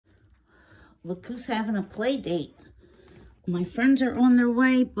look who's having a play date. My friends are on their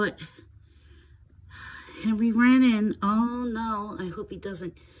way, but Henry ran in. Oh no, I hope he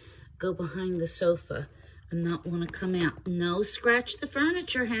doesn't go behind the sofa and not want to come out. No, scratch the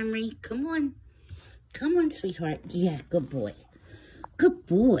furniture, Henry. Come on. Come on, sweetheart. Yeah, good boy. Good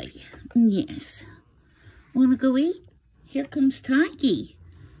boy. Yes. Want to go eat? Here comes Tiggy.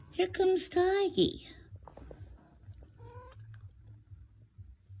 Here comes Tiggy.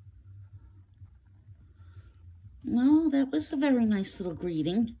 No, that was a very nice little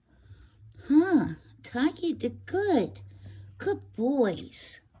greeting. Huh, Tiggy did good. Good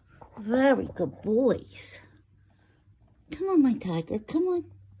boys. Very good boys. Come on, my tiger, come on.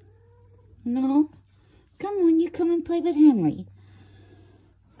 No? Come on, you come and play with Henry.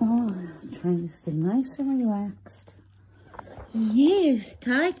 Oh, I'm trying to stay nice and relaxed. Yes,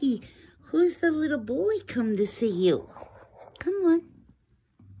 Tiggy, who's the little boy come to see you? Come on.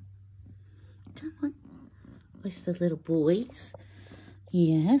 Come on. Where's the little boys?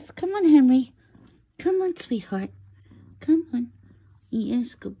 Yes, come on, Henry. Come on, sweetheart. Come on.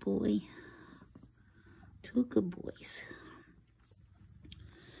 Yes, good boy. Two good boys.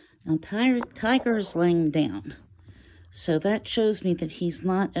 Now, Tiger is laying down. So that shows me that he's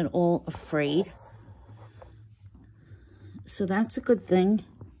not at all afraid. So that's a good thing.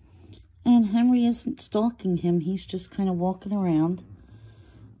 And Henry isn't stalking him. He's just kind of walking around.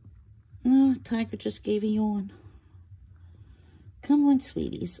 No, Tiger just gave a yawn. Come on,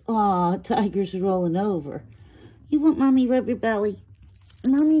 sweeties. Aw, Tiger's rolling over. You want Mommy rub your belly?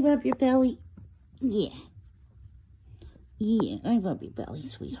 Mommy rub your belly? Yeah. Yeah, I rub your belly,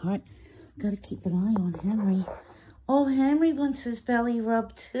 sweetheart. Gotta keep an eye on Henry. Oh, Henry wants his belly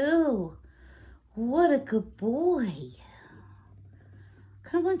rubbed too. What a good boy.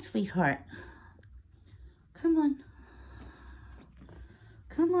 Come on, sweetheart. Come on.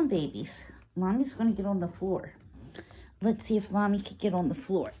 Come on, babies. Mommy's going to get on the floor. Let's see if Mommy can get on the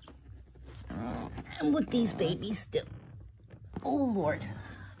floor. And what these babies do. Oh, Lord.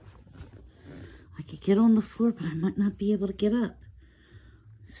 I could get on the floor, but I might not be able to get up.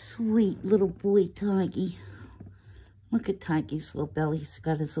 Sweet little boy, Tiggy. Look at Tiggy's little belly. He's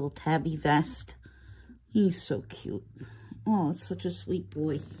got his little tabby vest. He's so cute. Oh, it's such a sweet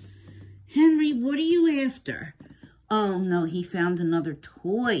boy. Henry, what are you after? Oh, no, he found another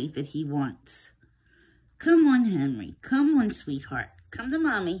toy that he wants. Come on, Henry. Come on, sweetheart. Come to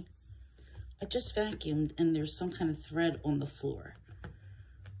Mommy. I just vacuumed, and there's some kind of thread on the floor.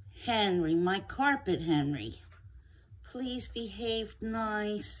 Henry, my carpet, Henry. Please behave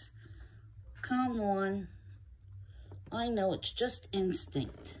nice. Come on. I know, it's just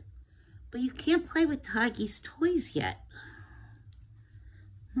instinct. But you can't play with Tiggy's toys yet.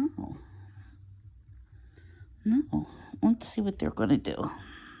 No. No. Let's see what they're going to do.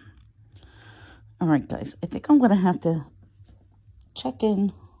 All right, guys. I think I'm going to have to check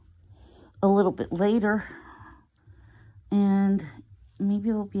in a little bit later. And maybe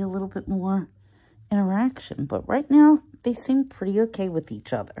there'll be a little bit more interaction. But right now, they seem pretty okay with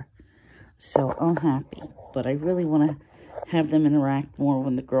each other. So I'm happy. But I really want to have them interact more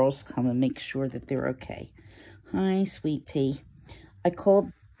when the girls come and make sure that they're okay. Hi, Sweet Pea. I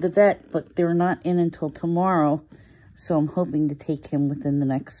called the vet, but they're not in until tomorrow. So I'm hoping to take him within the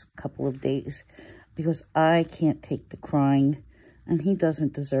next couple of days because I can't take the crying and he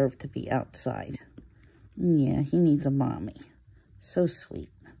doesn't deserve to be outside. Yeah, he needs a mommy. So sweet.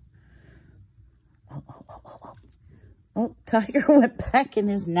 Oh, Tiger went back in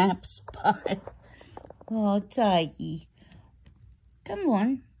his nap spot. Oh, Tiggy. Come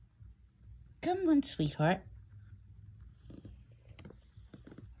on. Come on, sweetheart.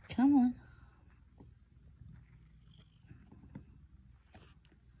 Come on.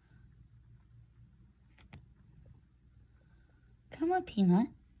 Come on, Peanut.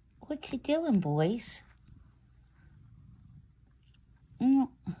 What you doing, boys?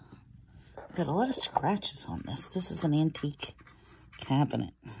 Got a lot of scratches on this. This is an antique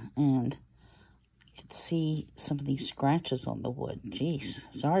cabinet, and you can see some of these scratches on the wood. Jeez,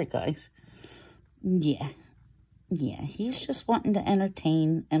 sorry, guys. Yeah, he's just wanting to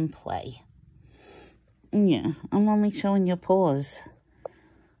entertain and play. Yeah, I'm only showing you paws.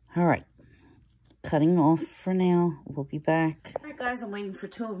 All right, cutting off for now. We'll be back. All right, guys, I'm waiting for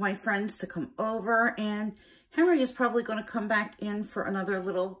two of my friends to come over, and Henry is probably going to come back in for another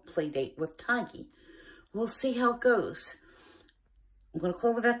little play date with Tiggy. We'll see how it goes. I'm going to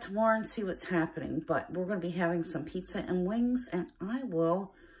call the vet tomorrow and see what's happening, but we're going to be having some pizza and wings, and I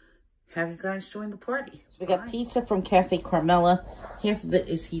will have you guys join the party. So we got pizza from Cafe Carmela. Half of it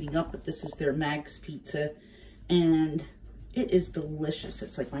is heating up, but this is their Mag's pizza, and it is delicious.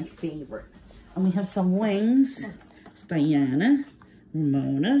 It's like my favorite. And we have some wings. It's Diana,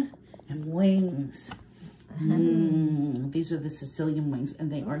 Ramona, and wings. These are the Sicilian wings,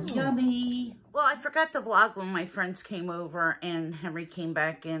 and they are yummy. Well, I forgot to vlog when my friends came over and Henry came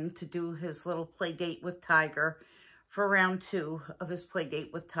back in to do his little play date with Tiger for round 2 of his play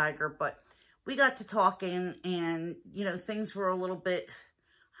date with Tiger. But we got to talking and, you know, things were a little bit,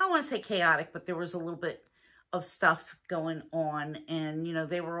 I don't want to say chaotic, but there was a little bit of stuff going on. And, you know,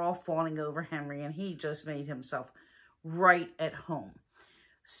 they were all fawning over Henry and he just made himself right at home.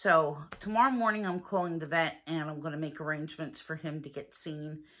 So tomorrow morning I'm calling the vet and I'm going to make arrangements for him to get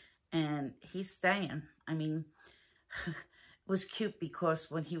seen, and he's staying. I mean, it was cute because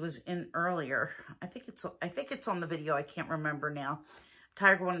when he was in earlier, I think it's on the video, I can't remember now.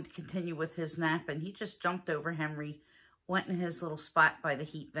 Tiger wanted to continue with his nap and he just jumped over Henry, went in his little spot by the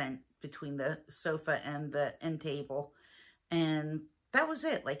heat vent between the sofa and the end table, and that was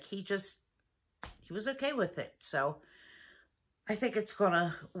it. Like he was okay with it. So I think it's going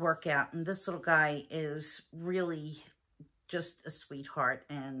to work out. And this little guy is really just a sweetheart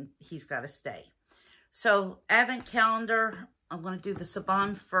and he's got to stay. So Advent calendar, I'm going to do the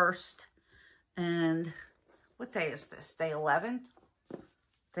Saban first. And what day is this? Day 11?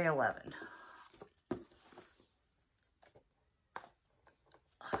 Day 11.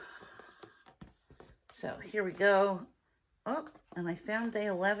 So here we go. Oh, and I found day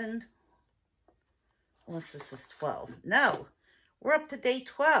 11. Unless this is 12. No. We're up to day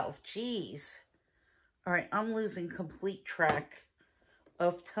 12. Jeez. All right, I'm losing complete track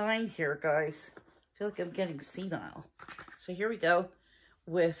of time here, guys. I feel like I'm getting senile. So here we go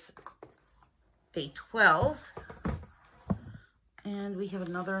with day 12. And we have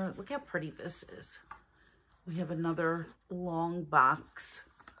another, look how pretty this is. We have another long box.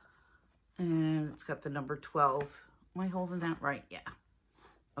 And it's got the number 12. Am I holding that right? Yeah.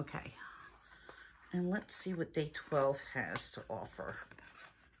 Okay. And let's see what day 12 has to offer.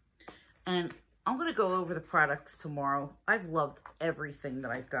 And I'm going to go over the products tomorrow. I've loved everything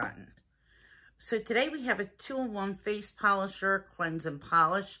that I've gotten. So today we have a 2-in-1 face polisher, cleanse and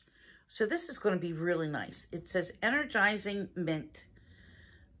polish. So this is going to be really nice. It says energizing mint,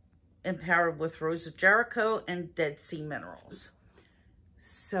 empowered with Rose of Jericho and Dead Sea minerals.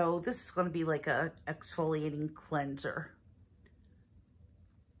 So this is going to be like a exfoliating cleanser.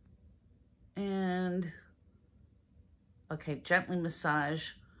 And, okay, gently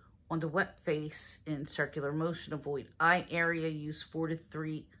massage on the wet face in circular motion. Avoid eye area. Use 4 to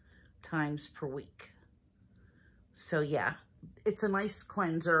 3 times per week. So, yeah, it's a nice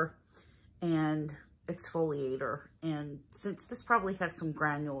cleanser and exfoliator. And since this probably has some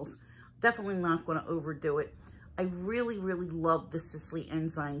granules, definitely not going to overdo it. I really, really love the Sicily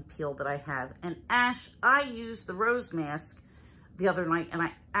enzyme peel that I have. And Ash, I used the rose mask the other night and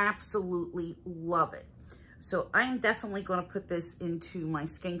I absolutely love it. So I'm definitely going to put this into my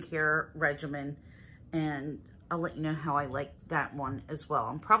skincare regimen and I'll let you know how I like that one as well.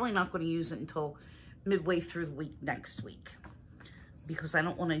 I'm probably not going to use it until midway through the week next week because I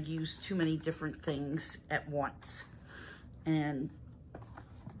don't want to use too many different things at once. And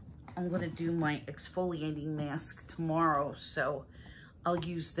I'm going to do my exfoliating mask tomorrow, so I'll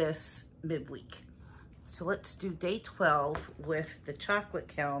use this midweek. So let's do day 12 with the chocolate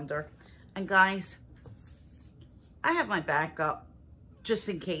calendar. And guys, I have my backup just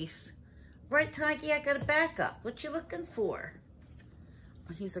in case. Right, Tiggy? I got a backup. What you looking for?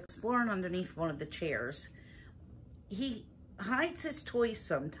 He's exploring underneath one of the chairs. He hides his toys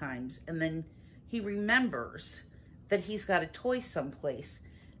sometimes, and then he remembers that he's got a toy someplace,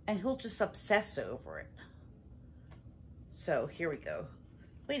 and he'll just obsess over it. So here we go.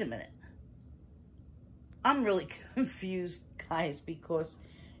 Wait a minute. I'm really confused, guys, because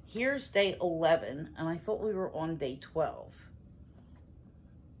here's day 11, and I thought we were on day 12.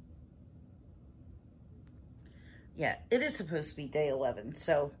 Yeah, it is supposed to be day 11,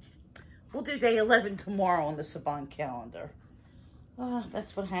 so we'll do day 11 tomorrow on the Saban calendar. Oh,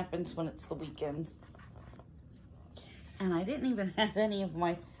 that's what happens when it's the weekend. And I didn't even have any of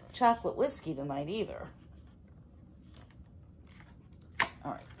my chocolate whiskey tonight either.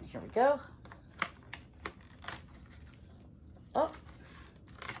 All right, here we go. Oh,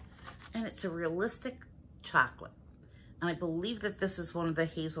 and it's a realistic chocolate. And I believe that this is one of the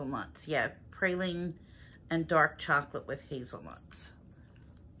hazelnuts. Yeah, praline and dark chocolate with hazelnuts.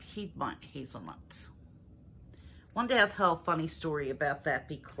 Piedmont hazelnuts. One day I'll tell a funny story about that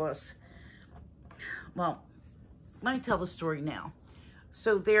because, well, let me tell the story now.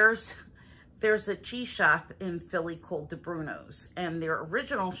 So there's a cheese shop in Philly called De Bruno's, and their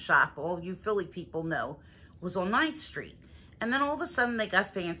original shop, all you Philly people know, was on 9th Street. And then all of a sudden they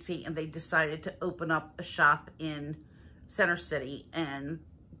got fancy and they decided to open up a shop in Center City, and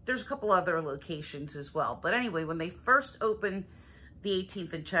there's a couple other locations as well. But anyway, when they first opened the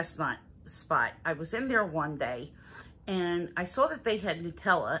 18th and Chestnut spot, I was in there one day and I saw that they had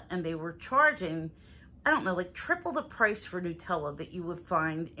Nutella, and they were charging, I don't know, like triple the price for Nutella that you would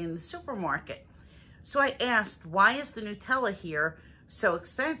find in the supermarket. So I asked, why is the Nutella here so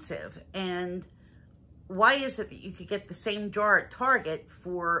expensive? And why is it that you could get the same jar at Target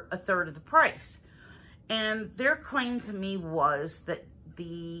for a third of the price? And their claim to me was that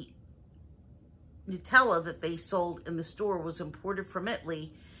the Nutella that they sold in the store was imported from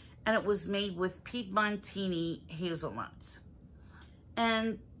Italy, and it was made with Piedmontini hazelnuts.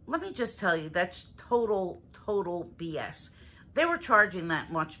 And let me just tell you, that's total BS. They were charging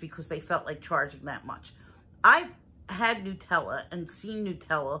that much because they felt like charging that much. I've had Nutella and seen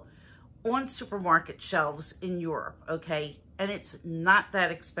Nutella on supermarket shelves in Europe, okay? And it's not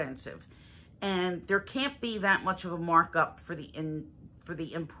that expensive. And there can't be that much of a markup for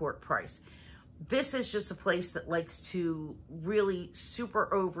the import price. This is just a place that likes to really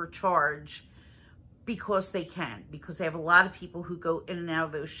super overcharge because they can, because they have a lot of people who go in and out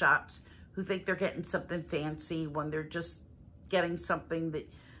of those shops who think they're getting something fancy when they're just getting something that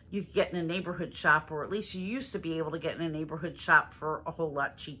you could get in a neighborhood shop, or at least you used to be able to get in a neighborhood shop for a whole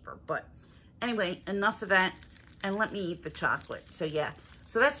lot cheaper. But anyway, enough of that, and let me eat the chocolate. So yeah,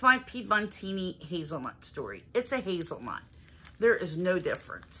 so that's my Piedmontini hazelnut story. It's a hazelnut. There is no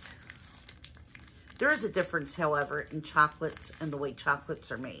difference. There is a difference, however, in chocolates and the way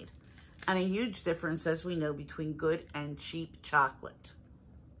chocolates are made. And a huge difference, as we know, between good and cheap chocolate.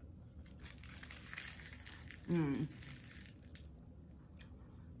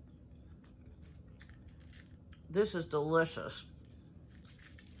 This is delicious.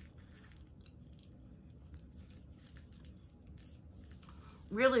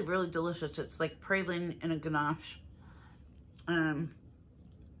 Really, really delicious. It's like praline in a ganache.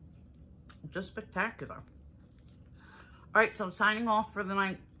 Just spectacular. All right, so I'm signing off for the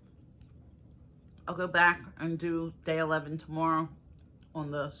night. I'll go back and do day 11 tomorrow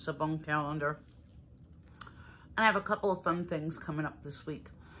on the Sabon calendar. And I have a couple of fun things coming up this week,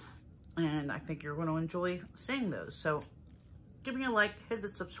 and I think you're going to enjoy seeing those. So give me a like, hit the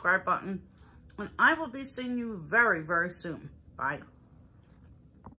subscribe button, and I will be seeing you very, very soon. Bye.